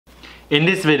In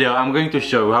this video, I'm going to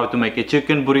show you how to make a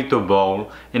chicken burrito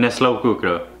bowl in a slow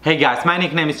cooker. Hey guys, my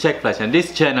nickname is Checkflash and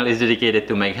this channel is dedicated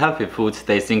to make healthy foods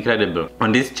taste incredible.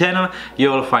 On this channel, you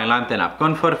will find lunch and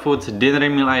comfort foods, dinner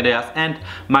meal ideas and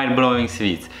mind-blowing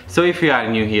sweets. So if you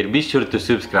are new here, be sure to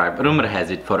subscribe. Rumor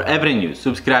has it, for every new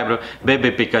subscriber,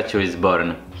 baby Pikachu is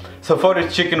born. So for the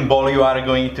chicken bowl, you are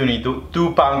going to need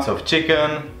 2 pounds of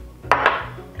chicken,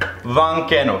 1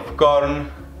 can of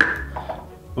corn,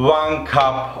 1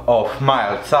 cup of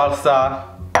mild salsa,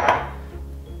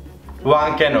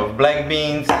 1 can of black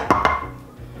beans,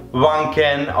 1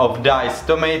 can of diced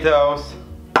tomatoes,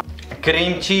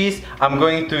 cream cheese. I'm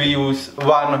going to use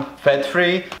 1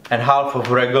 fat-free and half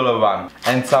of regular one,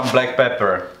 and some black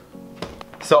pepper.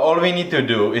 So all we need to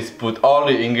do is put all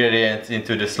the ingredients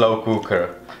into the slow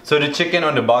cooker. So the chicken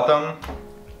on the bottom,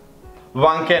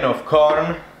 1 can of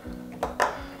corn,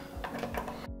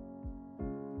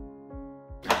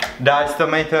 diced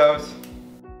tomatoes,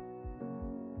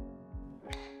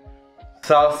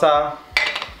 salsa,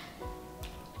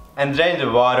 and drain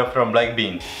the water from black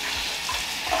beans.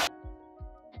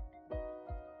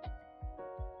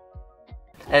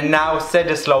 And now set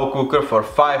the slow cooker for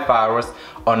 5 hours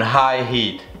on high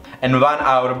heat. And 1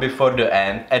 hour before the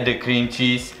end, add the cream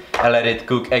cheese and let it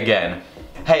cook again.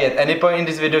 Hey, at any point in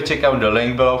this video, check out the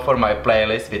link below for my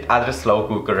playlist with other slow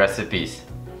cooker recipes.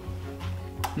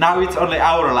 Now it's only an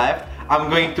hour left. I'm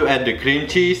going to add the cream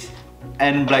cheese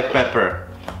and black pepper.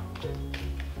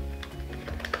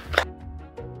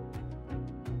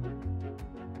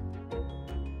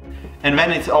 And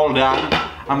when it's all done,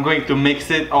 I'm going to mix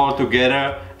it all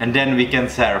together and then we can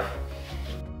serve.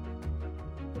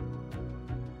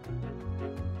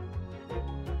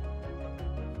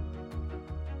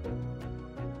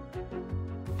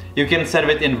 You can serve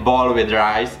it in bowl with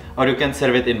rice or you can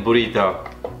serve it in burrito.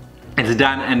 It's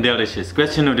done and delicious.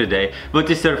 Question of the day: what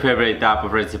is your favorite type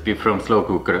of recipe from slow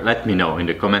cooker? Let me know in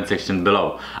the comment section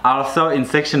below. Also in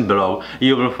section below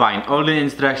you will find all the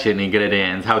instruction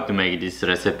ingredients how to make this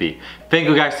recipe. Thank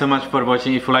you guys so much for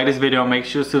watching. If you like this video, make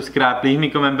sure to subscribe, leave me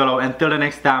a comment below. Until the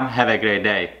next time, have a great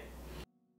day.